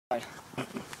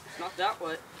It's not that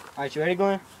wet. Alright, you ready,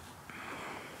 Glenn?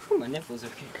 Ooh, my nipples are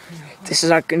okay. This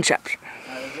is our contraption.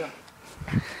 Alright, let's go.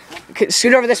 Okay,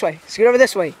 scoot over this way. Scoot over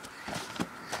this way.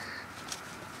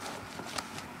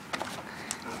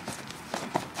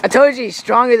 I told you he's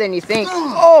stronger than you think.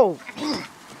 Oh!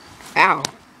 Ow.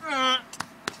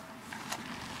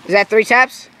 Is that 3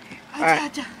 taps?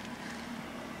 Alright.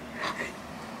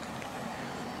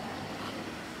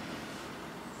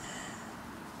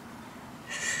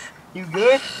 You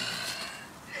good?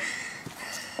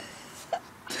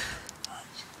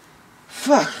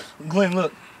 Fuck. Glenn,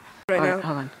 look. Right now.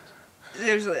 Hold on.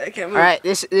 Seriously, I can't move. Alright,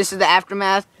 this is the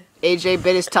aftermath. AJ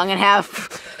bit his tongue in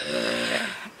half.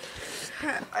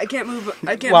 I can't move.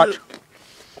 I can't Watch. move.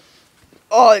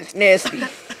 Oh, it's nasty.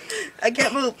 I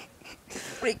can't move.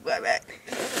 Break my back.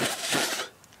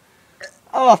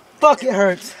 Oh, fuck, it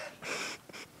hurts.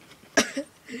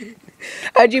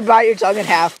 How'd you bite your tongue in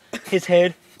half? His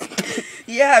head.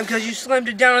 Yeah, because you slammed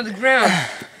it down on the ground.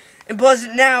 And plus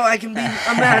now I can be.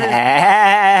 I'm out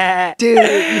of. Dude,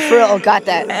 you for real got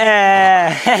that.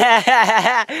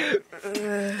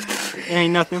 It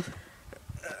ain't nothing.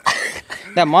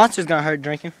 That monster's gonna hurt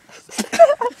drinking.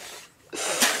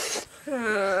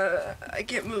 I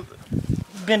can't move.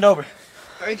 Bend over.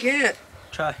 I can't.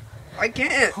 Try. I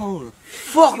can't. Holy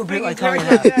fuck, a bit like tongue in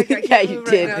half. Yeah, you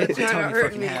did. It's not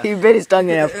hurting me. You bit his tongue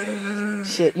in half.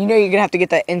 Shit, you know you're gonna have to get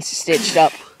that stitched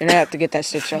up. You're gonna have to get that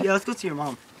stitched up. Yeah, let's go see your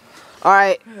mom.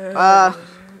 Alright,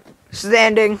 this is the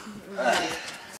ending.